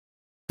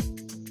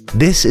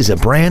This is a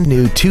brand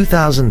new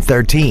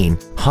 2013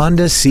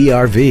 Honda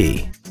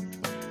CR-V.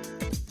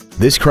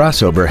 This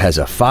crossover has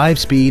a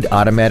 5-speed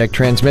automatic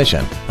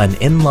transmission, an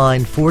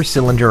inline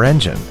 4-cylinder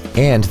engine,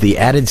 and the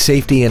added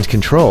safety and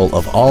control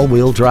of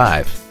all-wheel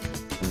drive.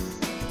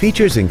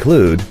 Features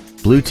include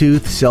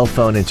Bluetooth cell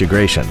phone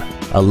integration,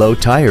 a low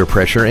tire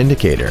pressure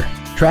indicator,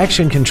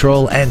 traction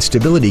control and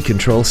stability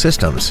control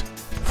systems,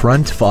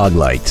 front fog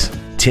lights,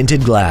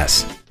 tinted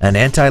glass, an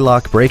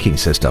anti-lock braking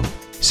system,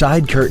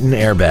 side curtain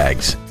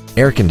airbags,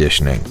 air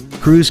conditioning,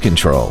 cruise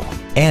control,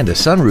 and a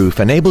sunroof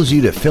enables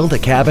you to fill the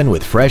cabin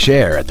with fresh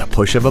air at the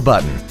push of a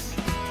button.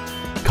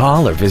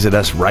 Call or visit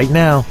us right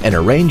now and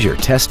arrange your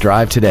test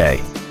drive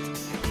today.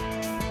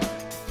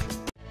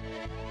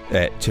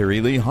 At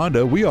Terry Lee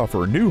Honda, we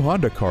offer new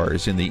Honda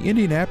cars in the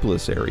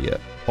Indianapolis area,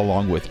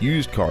 along with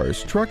used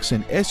cars, trucks,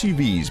 and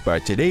SUVs by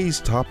today's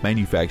top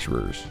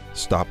manufacturers.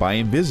 Stop by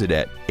and visit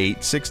at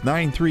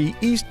 8693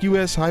 East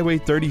US Highway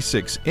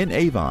 36 in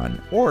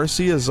Avon, or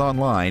see us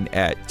online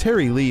at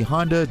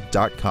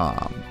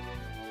terryleehonda.com.